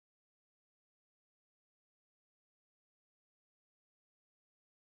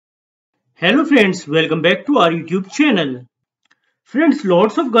Hello friends, welcome back to our YouTube channel. Friends,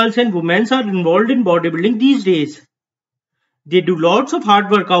 lots of girls and women are involved in bodybuilding these days. They do lots of hard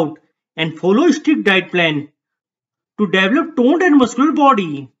workout and follow a strict diet plan to develop toned and muscular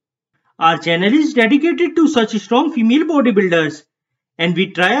body. Our channel is dedicated to such strong female bodybuilders and we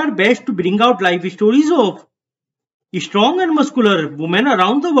try our best to bring out life stories of strong and muscular women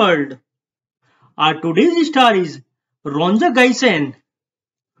around the world. Our today's star is Ronja Giesen,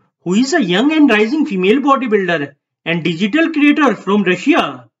 who is a young and rising female bodybuilder and digital creator from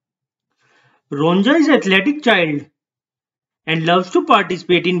Russia. Ronja is an athletic child and loves to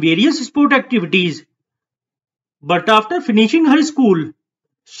participate in various sport activities. But after finishing her school,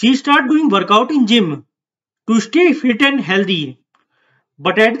 she started doing workout in gym to stay fit and healthy.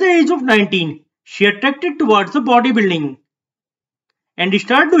 But at the age of 19, she attracted towards the bodybuilding and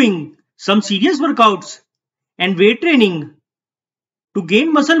started doing some serious workouts and weight training to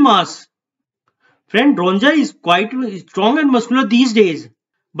gain muscle mass. Friend, Ronja is quite strong and muscular these days,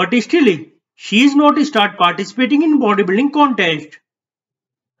 but still she is not start participating in bodybuilding contest.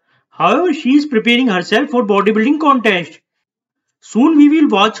 However, she is preparing herself for bodybuilding contest. Soon we will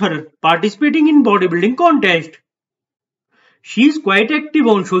watch her participating in bodybuilding contest. She is quite active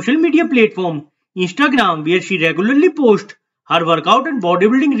on social media platform Instagram, where she regularly posts her workout and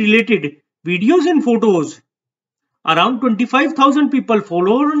bodybuilding related videos and photos. Around 25,000 people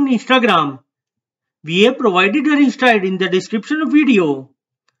follow her on Instagram. We have provided her Insta in the description of video.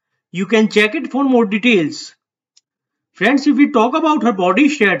 You can check it for more details. Friends, if we talk about her body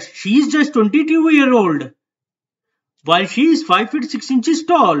stats, she is just 22-year-old, while she is 5 feet 6 inches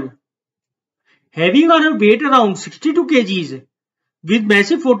tall, having her weight around 62 kgs with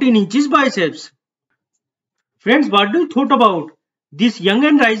massive 14 inches biceps. Friends, what do you thought about this young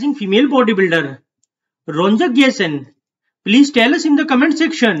and rising female bodybuilder, Ronja Giesen? Please tell us in the comment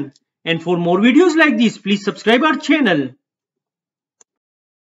section. And for more videos like this, please subscribe our channel.